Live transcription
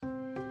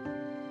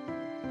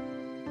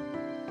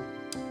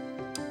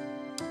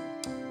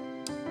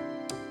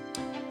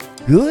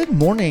Good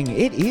morning.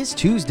 It is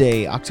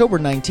Tuesday, October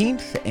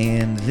 19th,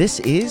 and this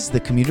is the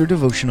Commuter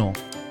Devotional.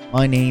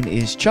 My name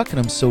is Chuck, and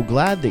I'm so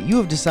glad that you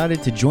have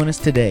decided to join us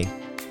today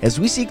as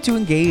we seek to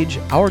engage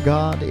our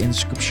God in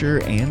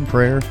Scripture and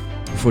prayer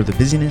before the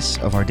busyness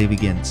of our day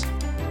begins.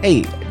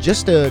 Hey,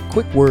 just a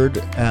quick word.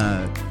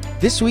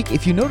 This week,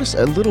 if you notice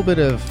a little bit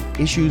of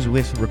issues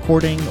with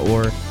recording,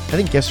 or I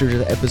think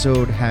yesterday's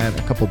episode had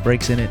a couple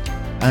breaks in it,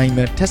 I'm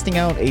testing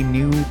out a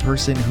new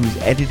person who's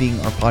editing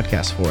our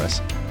podcast for us.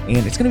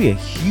 And it's going to be a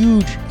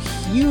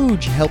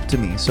huge help to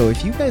me. So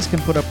if you guys can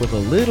put up with a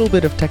little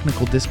bit of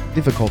technical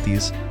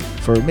difficulties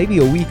for maybe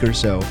a week or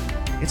so,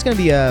 it's going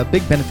to be a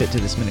big benefit to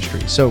this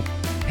ministry. So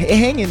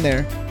hang in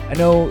there. I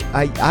know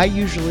I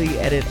usually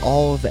edit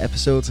all of the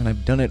episodes, and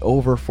I've done it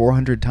over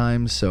 400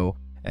 times. So,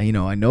 I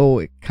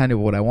know kind of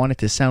what I want it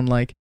to sound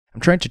like. I'm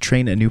trying to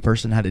train a new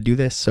person how to do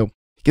this. So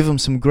give them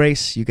some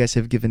grace. You guys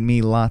have given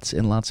me lots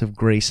and lots of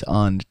grace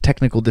on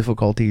technical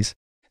difficulties.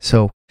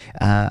 So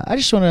I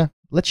just want to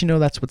let you know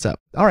that's what's up.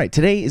 All right,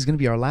 today is going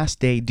to be our last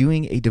day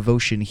doing a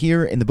devotion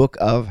here in the book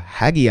of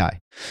Haggai.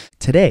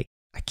 Today,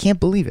 I can't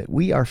believe it,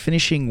 we are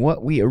finishing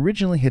what we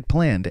originally had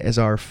planned as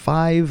our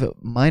 5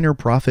 minor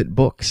prophet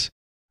books.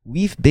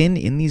 We've been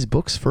in these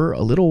books for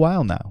a little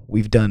while now.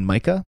 We've done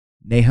Micah,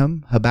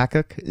 Nahum,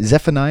 Habakkuk,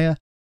 Zephaniah,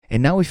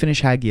 and now we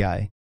finish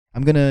Haggai.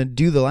 I'm going to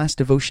do the last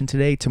devotion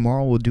today.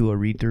 Tomorrow we'll do a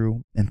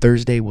read-through, and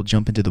Thursday we'll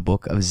jump into the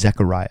book of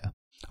Zechariah.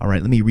 All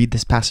right, let me read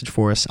this passage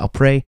for us. I'll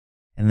pray,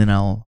 and then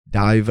I'll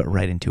dive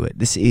right into it.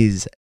 This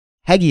is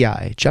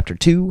Haggai chapter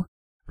 2,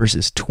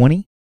 verses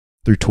 20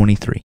 through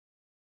 23.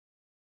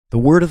 The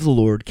word of the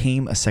Lord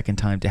came a second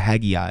time to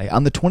Haggai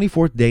on the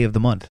 24th day of the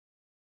month.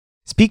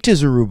 Speak to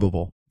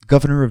Zerubbabel,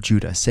 governor of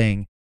Judah,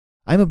 saying,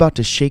 I am about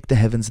to shake the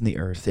heavens and the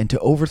earth, and to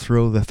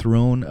overthrow the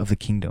throne of the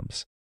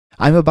kingdoms.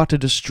 I am about to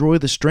destroy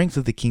the strength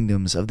of the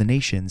kingdoms of the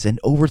nations, and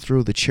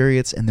overthrow the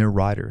chariots and their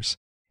riders,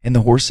 and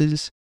the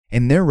horses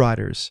and their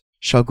riders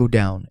shall go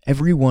down,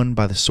 every one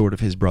by the sword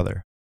of his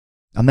brother.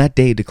 On that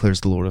day, declares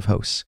the Lord of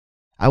hosts,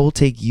 I will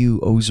take you,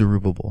 O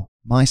Zerubbabel,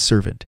 my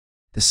servant,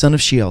 the son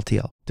of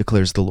Shealtiel,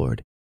 declares the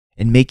Lord,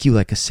 and make you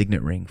like a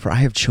signet ring, for I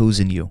have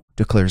chosen you,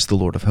 declares the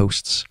Lord of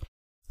hosts.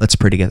 Let's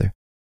pray together.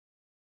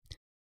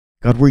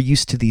 God, we're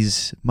used to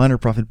these minor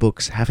prophet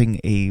books having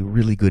a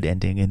really good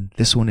ending, and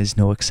this one is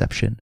no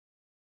exception.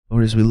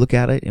 Lord, as we look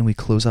at it and we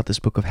close out this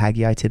book of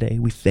Haggai today,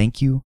 we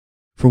thank you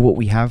for what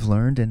we have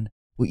learned and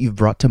what you've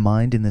brought to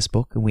mind in this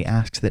book, and we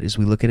ask that as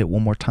we look at it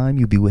one more time,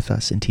 you be with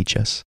us and teach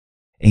us.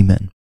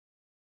 Amen.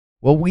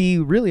 Well, we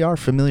really are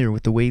familiar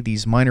with the way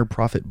these minor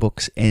prophet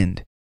books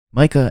end.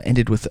 Micah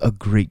ended with a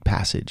great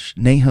passage.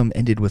 Nahum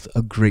ended with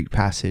a great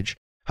passage.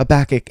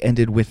 Habakkuk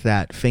ended with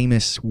that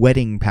famous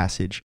wedding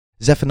passage.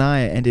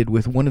 Zephaniah ended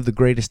with one of the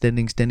greatest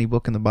endings to any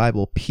book in the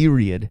Bible,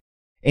 period.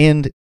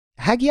 And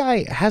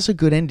Haggai has a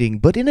good ending,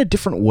 but in a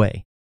different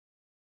way.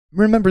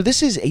 Remember,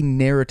 this is a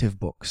narrative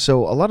book,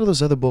 so a lot of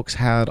those other books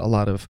had a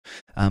lot of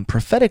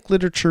prophetic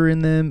literature in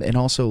them, and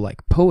also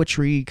like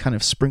poetry kind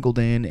of sprinkled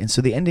in, and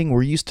so the ending,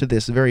 we're used to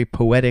this very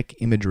poetic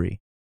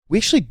imagery. We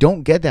actually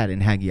don't get that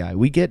in Haggai.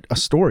 We get a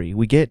story,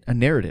 we get a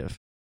narrative.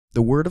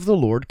 The word of the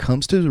Lord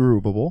comes to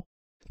Zerubbabel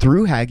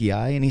through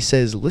Haggai, and he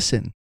says,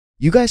 listen,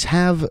 you guys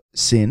have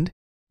sinned,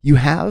 you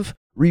have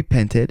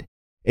repented,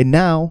 and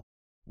now,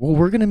 well,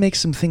 we're going to make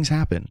some things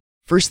happen.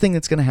 First thing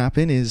that's going to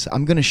happen is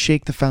I'm going to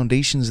shake the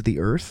foundations of the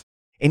earth,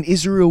 and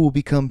Israel will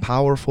become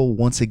powerful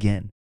once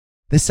again.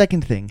 The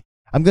second thing,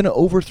 I'm going to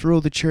overthrow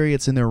the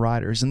chariots and their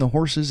riders, and the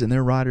horses and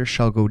their riders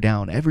shall go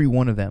down, every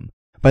one of them,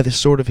 by the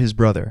sword of his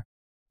brother.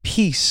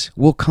 Peace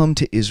will come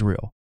to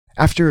Israel.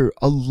 After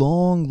a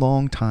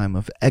long time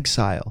of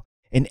exile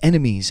and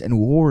enemies and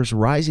wars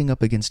rising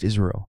up against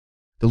Israel,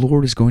 the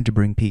Lord is going to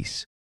bring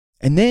peace.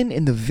 And then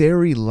in the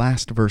very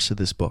last verse of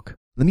this book,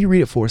 let me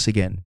read it for us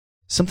again.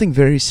 Something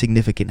very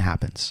significant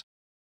happens.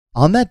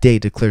 On that day,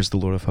 declares the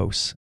Lord of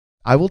hosts,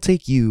 I will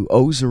take you,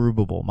 O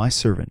Zerubbabel, my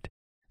servant,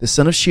 the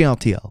son of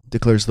Shealtiel,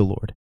 declares the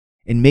Lord,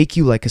 and make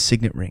you like a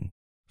signet ring,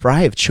 for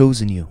I have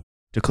chosen you,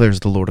 declares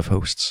the Lord of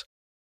hosts.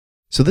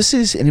 So this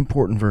is an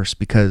important verse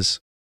because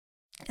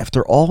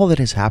after all that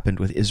has happened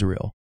with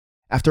Israel,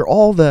 after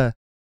all the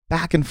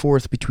back and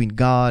forth between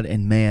God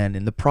and man,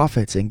 and the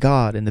prophets and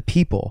God and the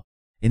people,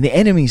 and the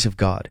enemies of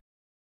God,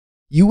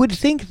 you would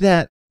think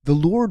that the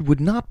Lord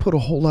would not put a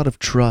whole lot of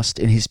trust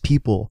in his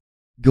people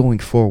going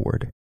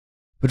forward.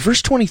 But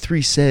verse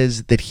 23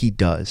 says that he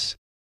does.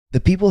 The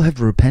people have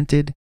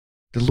repented.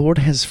 The Lord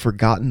has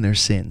forgotten their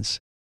sins.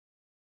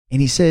 And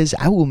he says,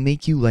 I will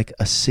make you like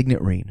a signet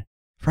ring,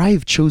 for I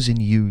have chosen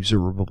you,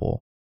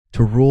 Zerubbabel,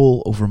 to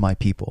rule over my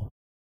people.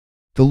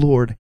 The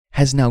Lord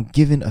has now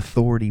given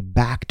authority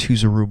back to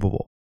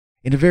Zerubbabel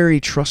in a very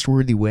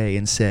trustworthy way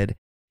and said,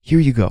 here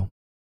you go.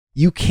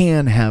 You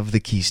can have the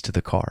keys to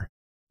the car.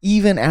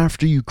 Even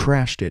after you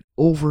crashed it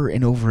over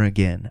and over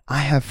again, I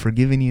have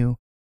forgiven you.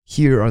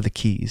 Here are the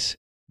keys.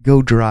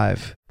 Go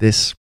drive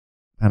this,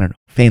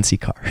 fancy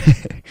car.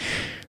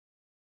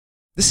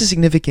 This is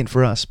significant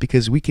for us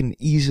because we can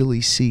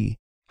easily see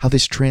how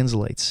this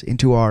translates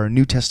into our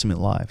New Testament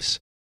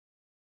lives.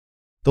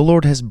 The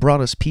Lord has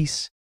brought us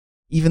peace,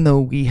 even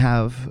though we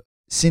have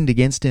sinned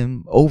against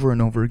Him over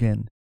and over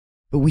again.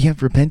 But we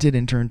have repented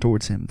and turned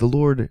towards Him. The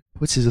Lord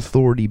puts His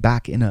authority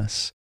back in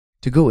us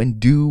to go and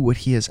do what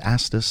He has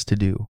asked us to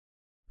do.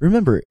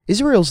 Remember,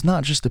 Israel's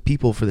not just a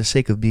people for the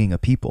sake of being a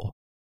people.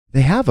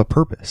 They have a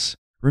purpose.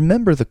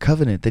 Remember the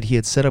covenant that He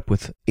had set up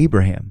with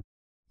Abraham.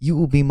 You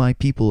will be my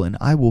people and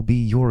I will be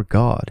your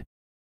God.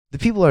 The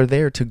people are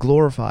there to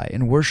glorify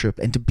and worship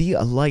and to be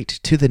a light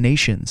to the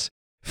nations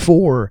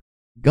for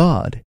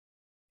God.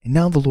 And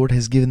now the Lord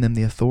has given them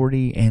the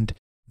authority and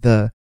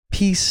the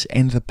peace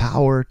and the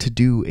power to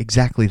do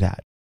exactly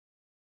that.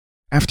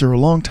 After a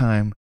long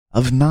time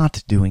of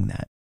not doing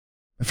that.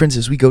 My friends,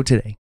 as we go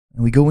today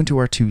and we go into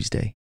our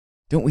Tuesday,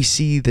 don't we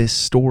see this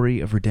story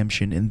of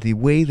redemption in the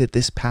way that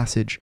this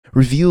passage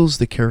reveals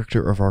the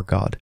character of our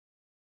God?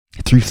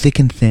 Through thick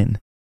and thin,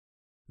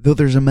 though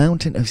there's a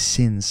mountain of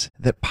sins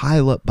that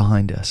pile up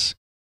behind us,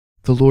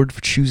 the Lord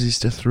chooses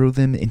to throw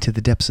them into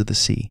the depths of the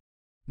sea,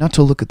 not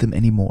to look at them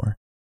anymore,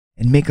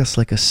 and make us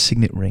like a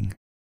signet ring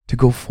to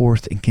go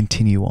forth and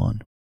continue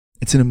on.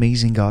 It's an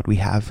amazing God we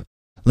have.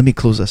 Let me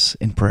close us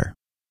in prayer.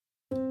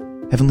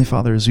 Heavenly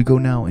Father, as we go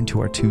now into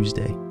our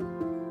Tuesday,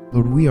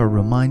 Lord, we are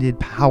reminded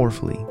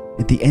powerfully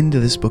at the end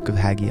of this book of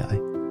Haggai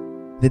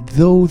that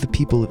though the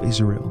people of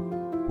Israel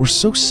were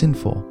so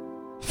sinful,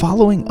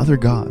 following other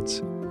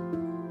gods,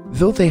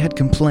 though they had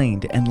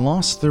complained and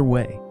lost their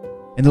way,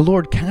 and the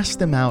Lord cast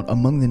them out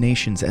among the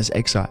nations as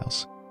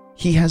exiles,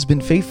 He has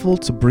been faithful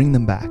to bring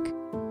them back.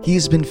 He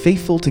has been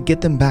faithful to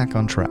get them back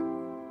on track.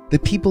 The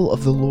people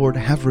of the Lord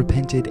have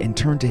repented and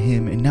turned to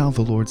Him, and now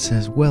the Lord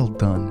says, well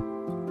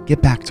done.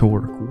 Get back to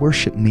work,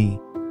 worship me,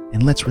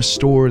 and let's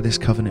restore this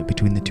covenant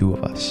between the two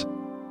of us.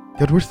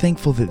 God, we're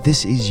thankful that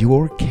this is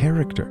your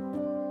character,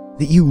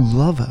 that you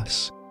love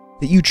us,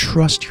 that you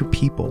trust your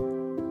people,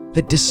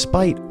 that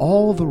despite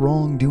all the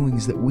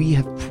wrongdoings that we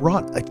have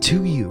brought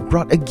to you,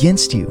 brought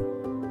against you,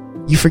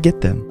 you forget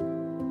them,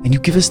 and you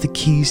give us the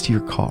keys to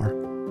your car.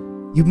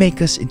 You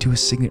make us into a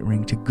signet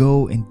ring to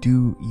go and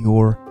do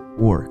your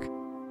work,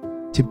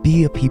 to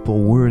be a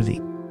people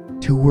worthy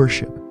to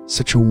worship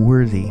such a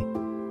worthy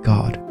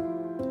God.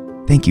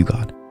 Thank you,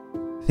 God.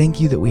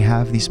 Thank you that we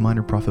have these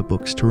minor prophet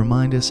books to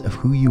remind us of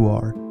who you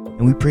are,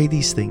 and we pray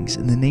these things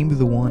in the name of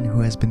the one who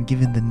has been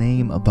given the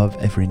name above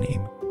every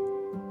name,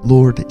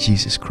 Lord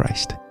Jesus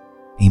Christ.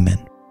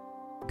 Amen.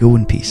 Go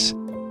in peace.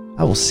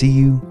 I will see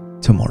you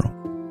tomorrow.